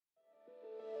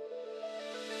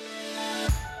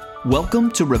Welcome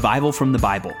to Revival from the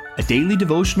Bible, a daily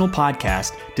devotional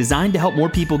podcast designed to help more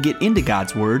people get into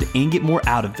God's Word and get more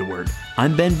out of the Word.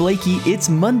 I'm Ben Blakey. It's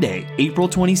Monday, April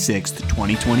 26th,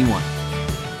 2021.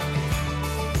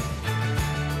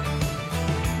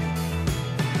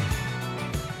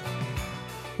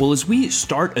 Well, as we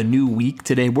start a new week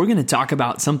today, we're going to talk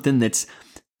about something that's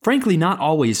frankly not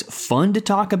always fun to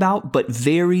talk about, but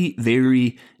very,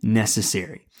 very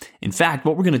necessary. In fact,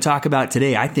 what we're going to talk about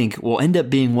today, I think, will end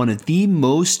up being one of the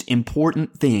most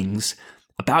important things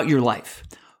about your life.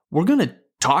 We're going to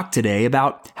talk today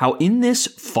about how in this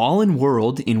fallen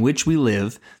world in which we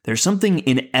live, there's something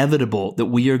inevitable that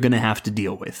we are going to have to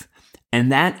deal with,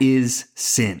 and that is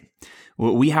sin.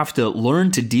 We have to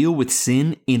learn to deal with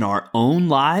sin in our own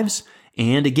lives.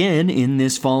 And again, in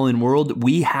this fallen world,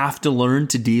 we have to learn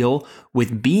to deal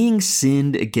with being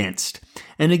sinned against.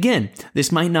 And again,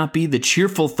 this might not be the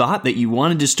cheerful thought that you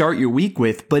wanted to start your week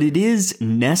with, but it is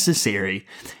necessary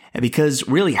because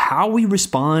really how we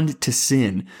respond to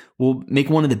sin will make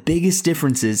one of the biggest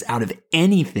differences out of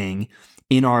anything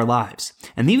in our lives.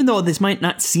 And even though this might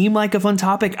not seem like a fun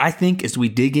topic, I think as we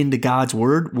dig into God's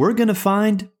Word, we're going to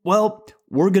find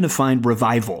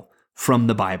revival from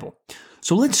the Bible.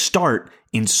 So let's start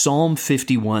in Psalm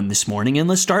 51 this morning, and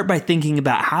let's start by thinking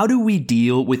about how do we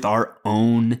deal with our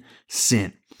own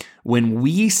sin? When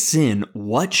we sin,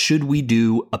 what should we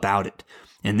do about it?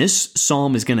 And this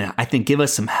psalm is going to, I think, give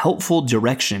us some helpful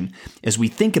direction as we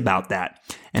think about that.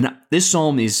 And this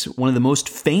psalm is one of the most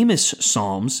famous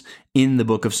psalms in the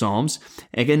book of Psalms.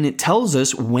 Again, it tells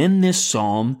us when this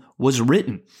psalm was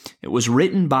written. It was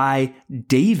written by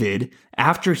David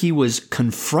after he was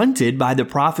confronted by the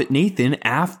prophet Nathan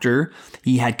after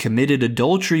he had committed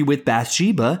adultery with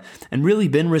Bathsheba and really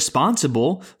been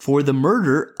responsible for the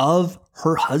murder of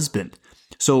her husband.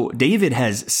 So David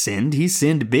has sinned. He's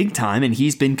sinned big time, and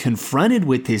he's been confronted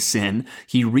with his sin.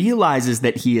 He realizes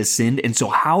that he has sinned, and so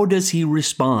how does he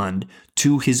respond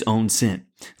to his own sin?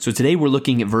 So today we're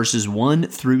looking at verses 1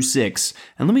 through 6,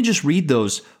 and let me just read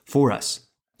those for us.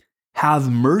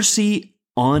 Have mercy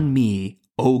on me,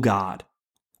 O God,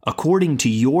 according to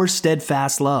your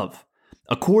steadfast love.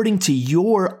 According to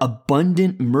your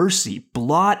abundant mercy,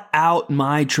 blot out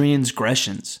my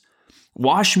transgressions.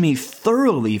 Wash me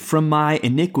thoroughly from my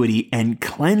iniquity and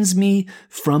cleanse me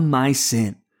from my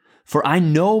sin. For I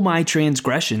know my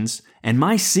transgressions, and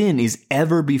my sin is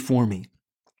ever before me.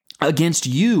 Against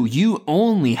you, you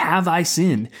only have I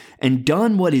sinned and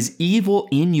done what is evil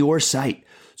in your sight,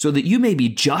 so that you may be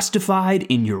justified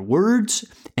in your words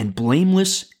and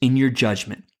blameless in your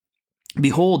judgment.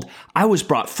 Behold, I was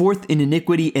brought forth in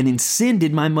iniquity, and in sin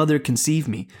did my mother conceive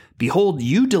me. Behold,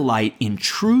 you delight in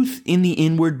truth in the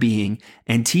inward being,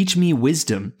 and teach me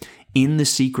wisdom in the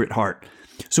secret heart.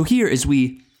 So here, as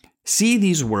we see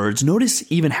these words, notice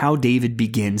even how David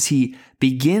begins. He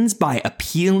begins by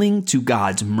appealing to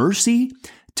God's mercy,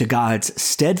 to God's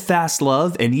steadfast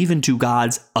love, and even to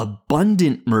God's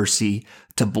abundant mercy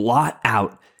to blot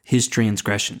out his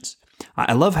transgressions.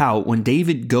 I love how when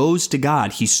David goes to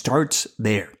God, he starts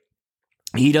there.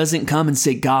 He doesn't come and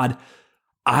say, God,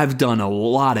 I've done a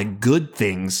lot of good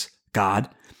things, God.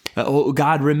 Oh,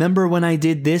 God, remember when I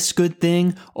did this good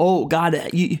thing? Oh, God,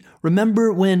 you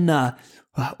remember when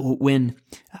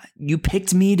you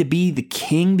picked me to be the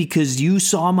king because you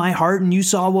saw my heart and you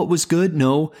saw what was good?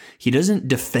 No, he doesn't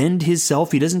defend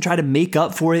himself. He doesn't try to make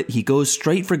up for it. He goes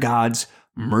straight for God's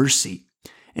mercy.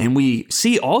 And we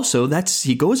see also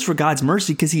he goes for God's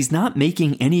mercy because he's not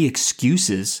making any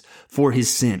excuses for his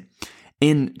sin.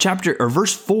 In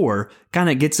verse 4 kind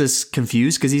of gets us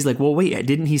confused because he's like, well, wait,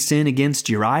 didn't he sin against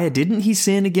Uriah? Didn't he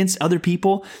sin against other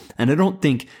people? And I don't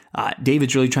think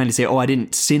David's really trying to say, oh, I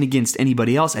didn't sin against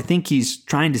anybody else. I think he's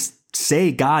trying to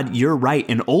say, God, you're right.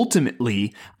 And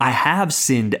ultimately, I have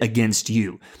sinned against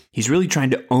you. He's really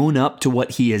trying to own up to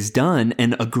what he has done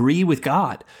and agree with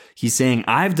God. He's saying,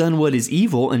 I've done what is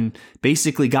evil. And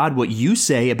basically, God, what you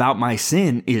say about my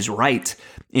sin is right.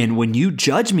 And when you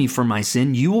judge me for my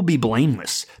sin, you will be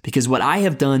blameless because what I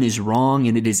have done is wrong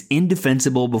and it is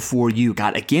indefensible before you.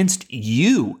 God, against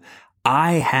you,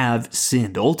 I have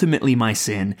sinned. Ultimately, my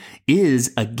sin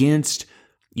is against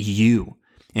you.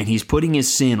 And he's putting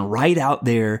his sin right out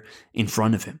there in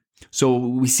front of him. So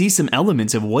we see some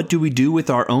elements of what do we do with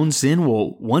our own sin?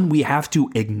 Well, one, we have to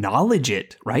acknowledge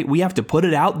it, right? We have to put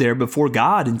it out there before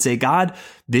God and say, God,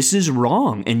 this is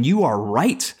wrong. And you are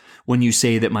right when you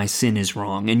say that my sin is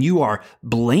wrong. And you are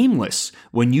blameless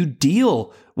when you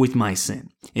deal with my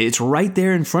sin. It's right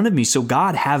there in front of me. So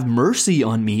God, have mercy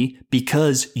on me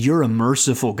because you're a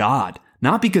merciful God,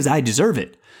 not because I deserve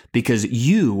it, because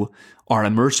you are a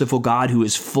merciful God who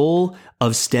is full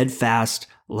of steadfast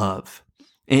love.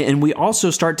 And we also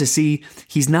start to see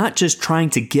he's not just trying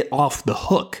to get off the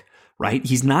hook, right?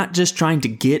 He's not just trying to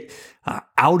get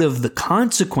out of the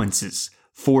consequences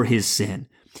for his sin.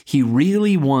 He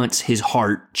really wants his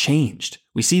heart changed.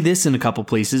 We see this in a couple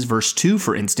places. Verse 2,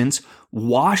 for instance,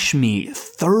 wash me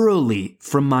thoroughly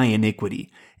from my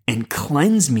iniquity and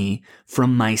cleanse me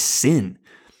from my sin,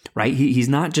 right? He's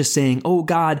not just saying, oh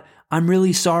God, I'm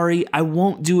really sorry. I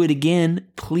won't do it again.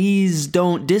 Please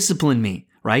don't discipline me,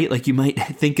 right? Like you might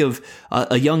think of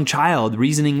a young child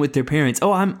reasoning with their parents.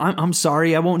 Oh, I'm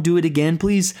sorry. I won't do it again.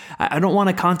 Please. I don't want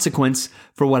a consequence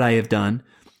for what I have done.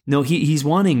 No, he's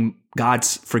wanting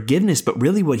God's forgiveness, but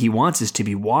really what he wants is to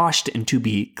be washed and to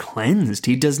be cleansed.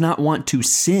 He does not want to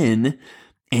sin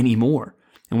anymore.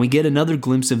 And we get another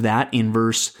glimpse of that in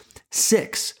verse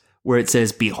 6, where it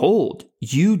says, behold,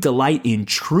 you delight in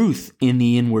truth in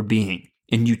the inward being,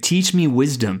 and you teach me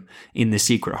wisdom in the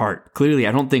secret heart. Clearly,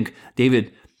 I don't think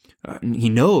David, he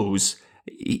knows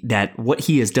that what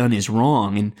he has done is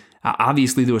wrong. And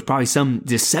obviously, there was probably some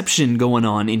deception going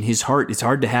on in his heart. It's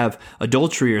hard to have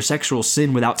adultery or sexual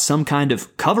sin without some kind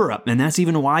of cover-up. And that's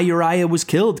even why Uriah was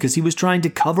killed, because he was trying to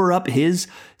cover up his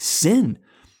sin.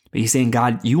 But he's saying,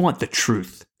 God, you want the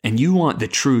truth. And you want the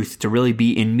truth to really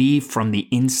be in me from the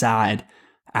inside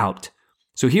out.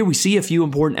 So here we see a few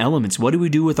important elements. What do we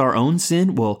do with our own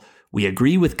sin? Well, we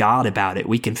agree with God about it.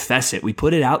 We confess it. We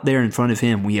put it out there in front of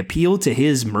him. We appeal to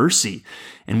his mercy.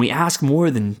 And we ask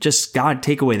more than just God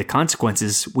take away the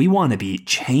consequences. We want to be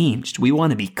changed. We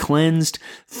want to be cleansed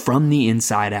from the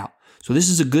inside out. So this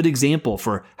is a good example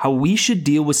for how we should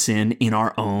deal with sin in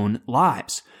our own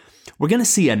lives. We're going to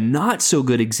see a not so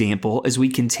good example as we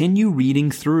continue reading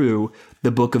through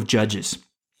the book of Judges.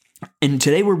 And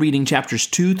today we're reading chapters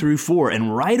 2 through 4.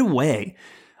 And right away,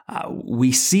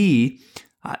 we see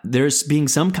there's being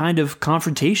some kind of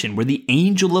confrontation where the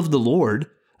angel of the Lord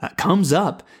comes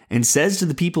up and says to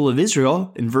the people of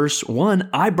Israel in verse 1,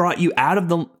 I brought you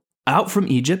out from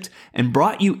Egypt and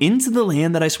brought you into the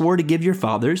land that I swore to give your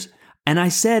fathers. And I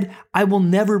said, I will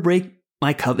never break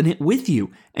my covenant with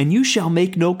you, and you shall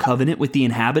make no covenant with the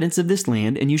inhabitants of this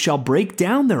land, and you shall break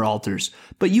down their altars.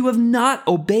 But you have not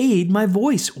obeyed my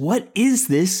voice. What is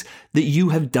this that you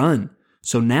have done?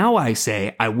 So now I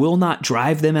say, I will not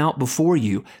drive them out before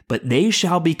you, but they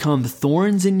shall become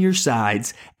thorns in your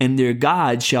sides, and their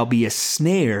God shall be a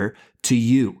snare to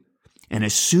you. And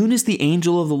as soon as the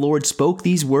angel of the Lord spoke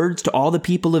these words to all the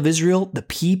people of Israel, the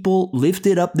people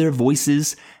lifted up their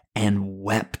voices and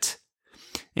wept.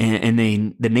 And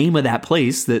the name of that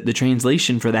place, the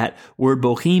translation for that word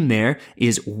bohim there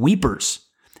is weepers.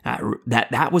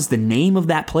 That was the name of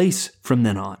that place from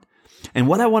then on. And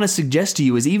what I want to suggest to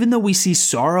you is even though we see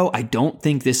sorrow, I don't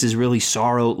think this is really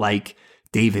sorrow like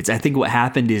David's. I think what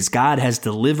happened is God has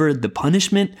delivered the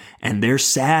punishment and they're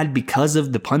sad because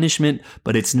of the punishment,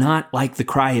 but it's not like the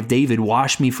cry of David,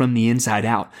 wash me from the inside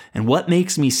out. And what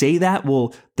makes me say that?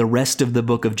 Well, the rest of the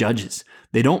book of Judges.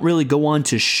 They don't really go on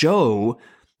to show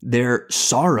their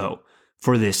sorrow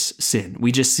for this sin.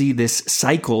 We just see this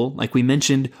cycle, like we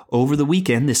mentioned over the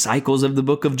weekend, the cycles of the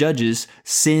book of Judges,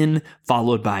 sin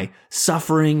followed by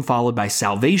suffering, followed by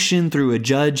salvation through a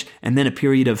judge, and then a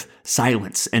period of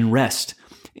silence and rest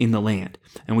in the land.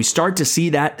 And we start to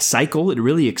see that cycle. It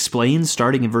really explains,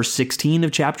 starting in verse 16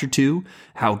 of chapter 2,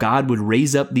 how God would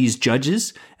raise up these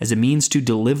judges as a means to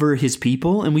deliver his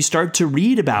people. And we start to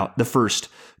read about the first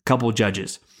couple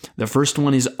judges. The first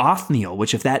one is Othniel,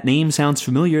 which if that name sounds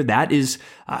familiar, that is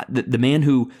the man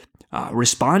who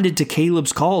responded to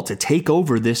Caleb's call to take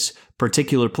over this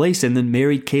particular place and then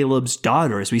married Caleb's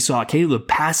daughter, as we saw Caleb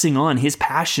passing on his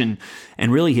passion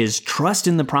and really his trust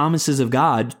in the promises of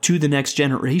God to the next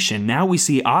generation. Now we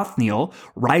see Othniel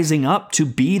rising up to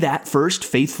be that first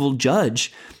faithful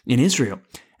judge in Israel.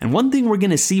 And one thing we're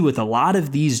going to see with a lot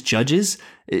of these judges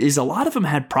is a lot of them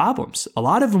had problems. A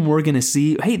lot of them we're going to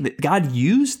see, hey, God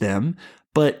used them,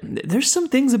 but there's some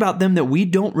things about them that we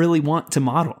don't really want to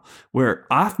model, where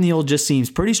Othniel just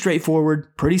seems pretty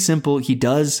straightforward, pretty simple. He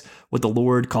does what the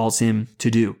Lord calls him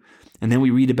to do. And then we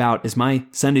read about, as my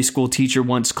Sunday school teacher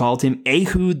once called him,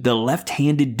 Ehud, the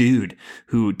left-handed dude,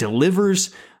 who delivers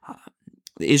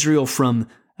Israel from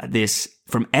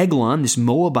Eglon, this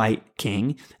Moabite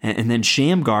king, and then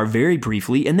Shamgar very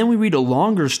briefly. And then we read a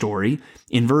longer story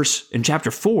in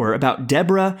chapter 4 about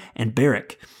Deborah and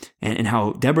Barak and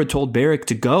how Deborah told Barak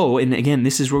to go. And again,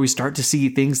 this is where we start to see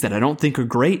things that I don't think are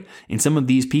great in some of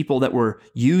these people that were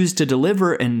used to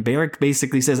deliver. And Barak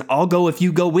basically says, I'll go if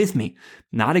you go with me.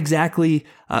 Not exactly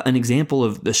an example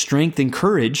of the strength and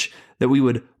courage that we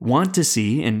would want to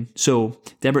see. And so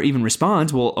Deborah even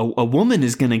responds, well, a woman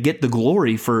is going to get the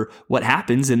glory for what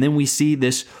happens. And then we see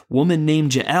this woman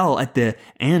named Jael at the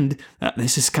end.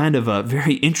 This is kind of a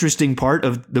very interesting part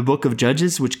of the book of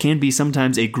Judges, which can be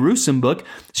sometimes a gruesome book.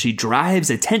 She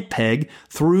drives a tent peg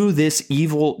through this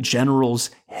evil general's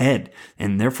head,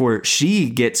 and therefore she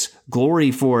gets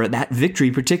glory for that victory,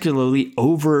 particularly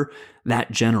over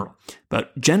that general.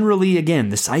 But generally, again,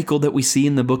 the cycle that we see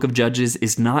in the book of Judges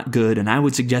is not good, and I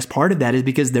would suggest part of that is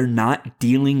because they're not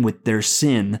dealing with their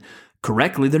sin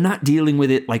correctly. They're not dealing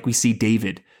with it like we see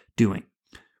David doing.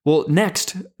 Well,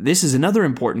 next, this is another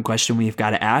important question we've got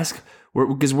to ask,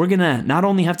 because we're going to not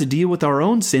only have to deal with our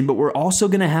own sin, but we're also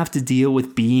going to have to deal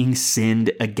with being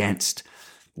sinned against.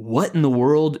 What in the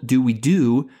world do we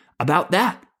do about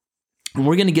that? And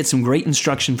we're going to get some great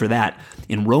instruction for that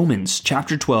in Romans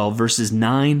chapter 12, verses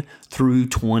 9 through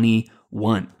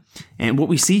 21. And what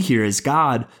we see here is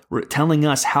God telling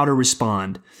us how to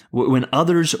respond when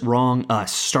others wrong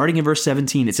us. Starting in verse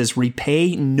 17, it says,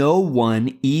 "Repay no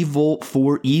one evil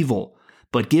for evil,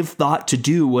 but give thought to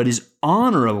do what is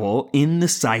honorable in the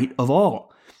sight of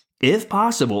all. If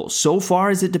possible, so far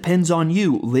as it depends on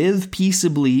you, live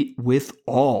peaceably with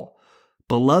all.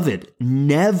 Beloved,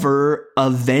 never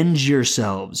avenge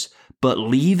yourselves, but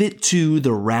leave it to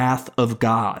the wrath of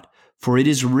God. For it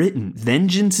is written,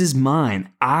 'Vengeance is mine,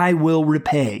 I will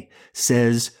repay,'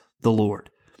 says the Lord."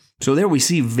 So there we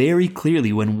see very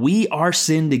clearly when we are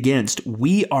sinned against,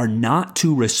 we are not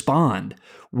to respond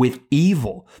with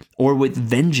evil or with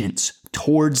vengeance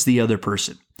towards the other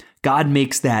person. God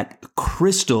makes that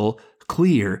crystal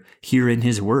clear here in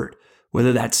His Word.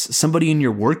 Whether that's somebody in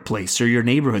your workplace or your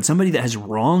neighborhood, somebody that has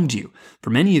wronged you. For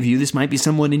many of you, this might be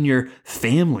someone in your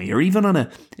family or even on a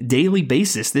daily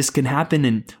basis. This can happen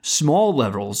in small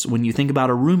levels when you think about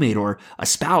a roommate or a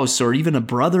spouse or even a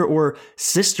brother or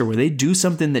sister where they do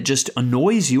something that just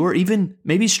annoys you or even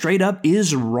maybe straight up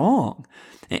is wrong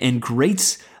and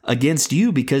grates against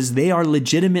you because they are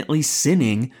legitimately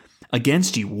sinning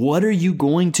against you. What are you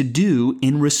going to do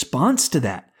in response to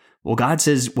that? Well, God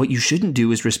says what you shouldn't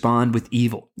do is respond with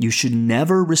evil. You should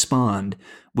never respond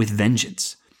with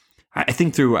vengeance. I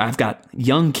think I've got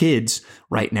young kids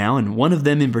right now, and one of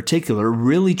them in particular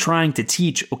really trying to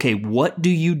teach, okay, what do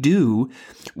you do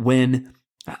when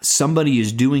somebody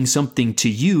is doing something to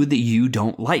you that you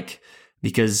don't like?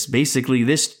 Because basically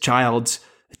this child's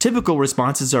typical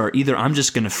responses are either I'm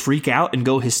just going to freak out and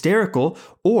go hysterical,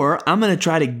 or I'm going to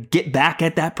try to get back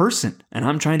at that person. And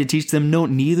I'm trying to teach them, no,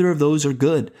 neither of those are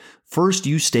good. First,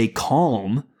 you stay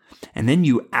calm, and then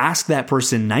you ask that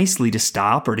person nicely to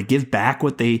stop or to give back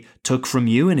what they took from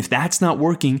you. And if that's not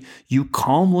working, you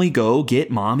calmly go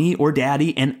get mommy or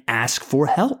daddy and ask for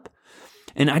help.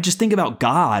 And I just think about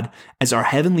God as our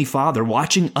Heavenly Father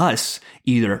watching us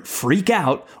either freak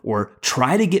out or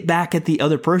try to get back at the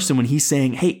other person when He's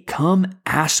saying, hey, come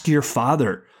ask your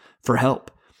Father for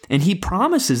help. And He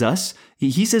promises us,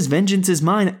 He says, vengeance is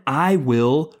mine, I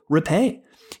will repay.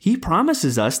 He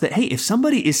promises us that, hey, if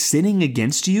somebody is sinning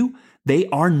against you, they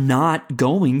are not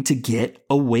going to get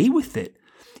away with it.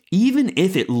 Even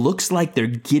if it looks like they're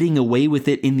getting away with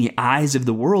it in the eyes of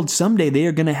the world, someday they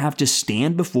are going to have to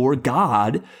stand before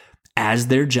God as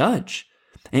their judge.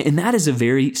 And that is a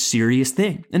very serious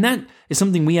thing. And that is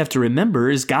something we have to remember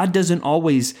is God doesn't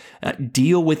always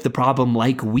deal with the problem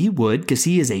like we would because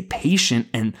He is a patient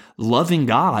and loving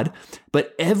God.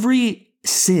 But every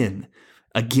sin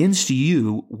against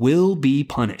you will be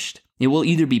punished. It will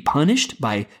either be punished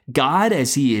by God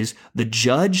as He is the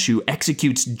judge who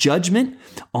executes judgment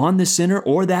on the sinner,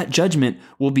 or that judgment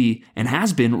will be and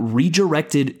has been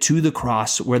redirected to the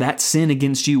cross where that sin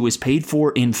against you was paid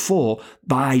for in full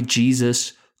by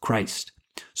Jesus Christ.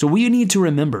 So we need to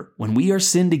remember when we are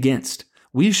sinned against,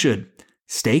 we should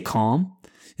stay calm,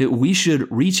 we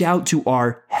should reach out to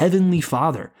our Heavenly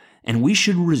Father, and we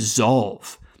should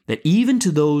resolve that even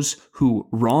to those who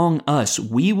wrong us,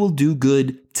 we will do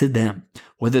good to them.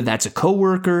 Whether that's a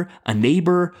coworker, a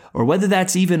neighbor, or whether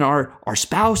that's even our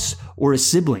spouse or a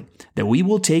sibling, that we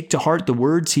will take to heart the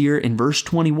words here in verse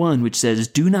 21, which says,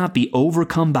 "Do not be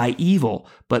overcome by evil,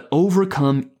 but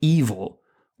overcome evil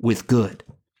with good."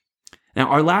 Now,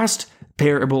 our last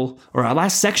parable, or our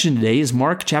last section today, is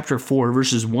Mark chapter 4,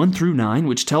 verses 1 through 9,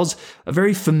 which tells a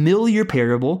very familiar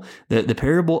parable, the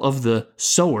parable of the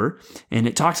sower. And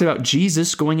it talks about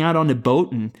Jesus going out on a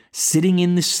boat and sitting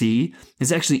in the sea.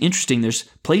 It's actually interesting. There's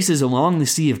places along the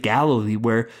Sea of Galilee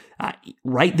where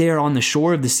right there on the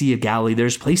shore of the Sea of Galilee,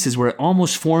 there's places where it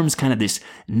almost forms kind of this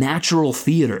natural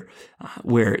theater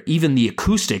where even the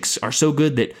acoustics are so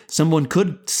good that someone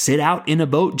could sit out in a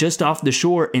boat just off the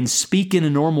shore and speak in a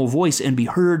normal voice and be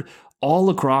heard all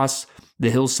across the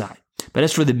hillside. But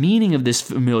as for the meaning of this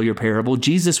familiar parable,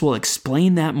 Jesus will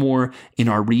explain that more in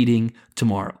our reading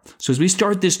tomorrow. So as we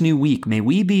start this new week, may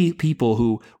we be people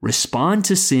who respond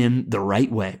to sin the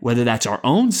right way, whether that's our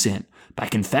own sin, by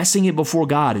confessing it before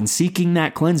God and seeking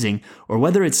that cleansing, or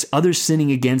whether it's others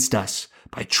sinning against us,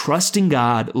 by trusting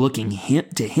God, looking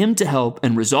to Him to help,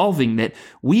 and resolving that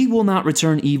we will not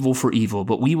return evil for evil,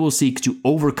 but we will seek to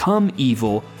overcome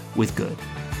evil with good.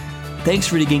 Thanks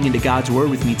for digging into God's Word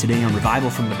with me today on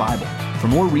Revival from the Bible. For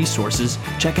more resources,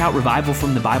 check out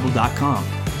revivalfromthebible.com.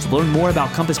 To learn more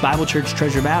about Compass Bible Church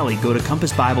Treasure Valley, go to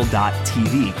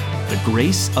compassbible.tv. The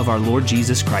grace of our Lord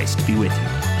Jesus Christ be with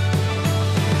you.